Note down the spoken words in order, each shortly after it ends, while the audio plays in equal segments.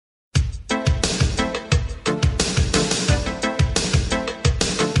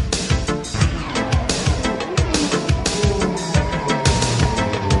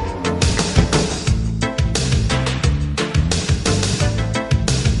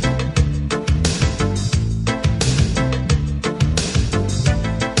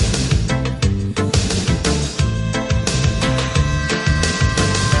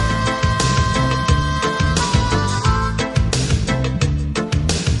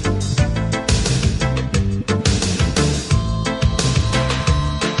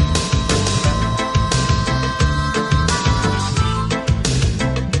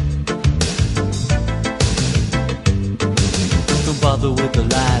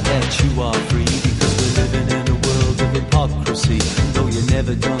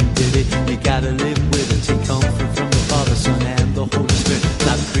never done did it. You gotta live with it, take comfort from the Father, Son and the Holy Spirit.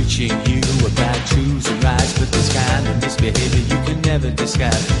 Not preaching you about choosing rights, but this kind of misbehavior you can never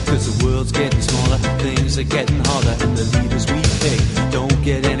disguise. Cause the world's getting smaller, things are getting harder, and the leaders we pick don't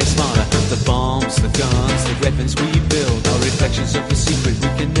get any smarter. The bombs, the guns, the weapons we build are reflections of the secret we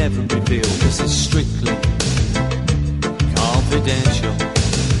can never reveal. This is strictly confidential.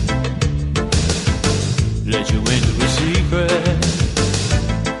 Let you into a secret.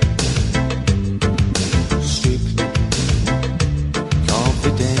 Strictly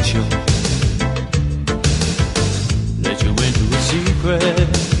confidential. Let you into a secret.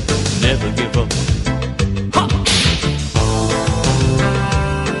 Never give up.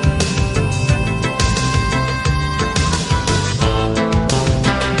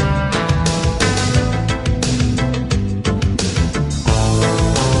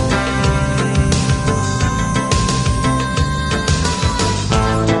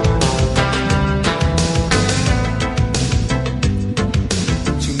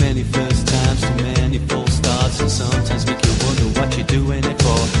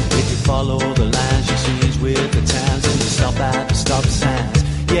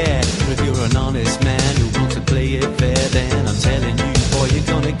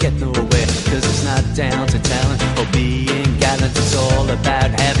 Down to talent or being gallant. It's all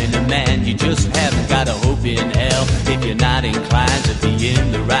about having a man. You just haven't got a hope in hell if you're not inclined to be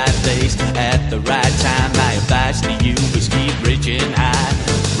in the right place at the right time. My advice to you is keep reaching high,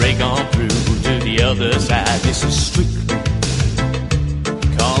 break on through to the other side. This is strictly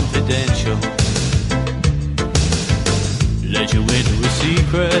confidential. Let you into a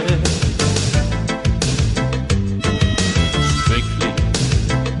secret.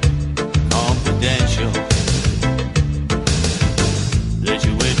 Let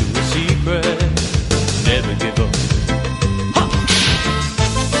you into a secret. Never give up.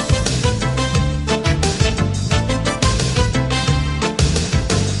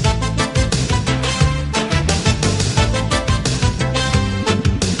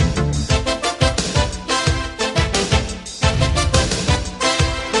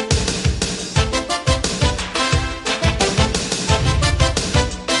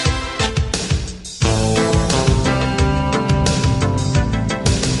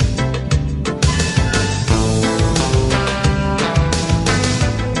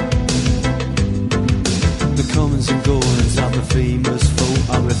 Famous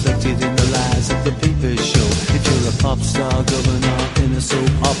folk are reflected in the lives of the people show. If you're a pop star, governor in a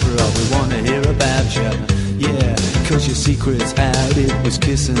soap opera, we wanna hear about you. Yeah, cause your secret's out, it was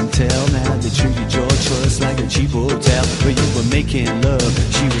kiss and tell. Now they treated your choice like a cheap hotel where you were making love,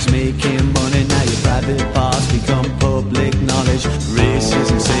 she was making money. Now your private parts become public knowledge.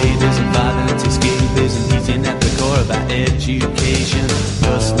 Racism, sadism, violence, escapism, eating at the core of our education.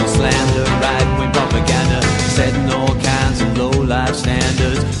 Personal slander, right-wing propaganda, setting all kinds of low-life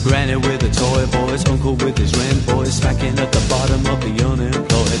standards. Granny with the toy boys, uncle with his rent boys, smacking at the bottom of the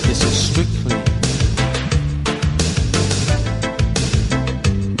unemployed. This is strictly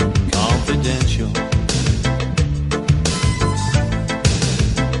confidential.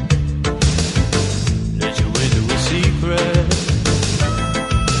 Let you into a secret.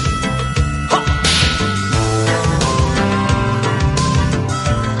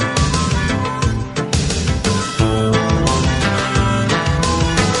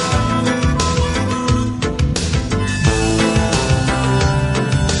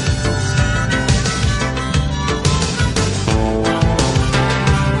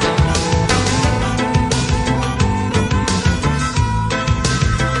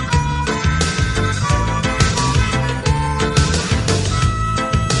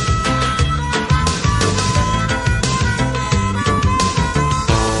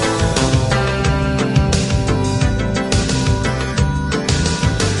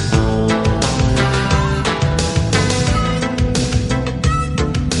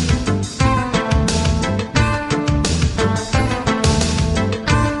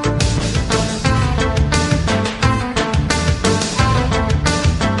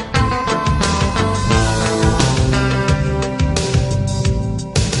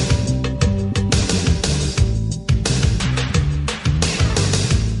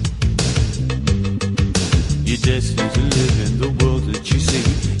 Destined to live in the world that you see.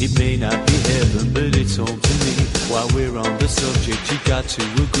 It may not be heaven, but it's home to me. While we're on the subject, you got to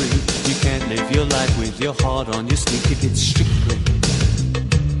agree. You can't live your life with your heart on your sleeve. If it's strictly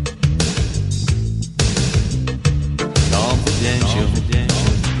confidential.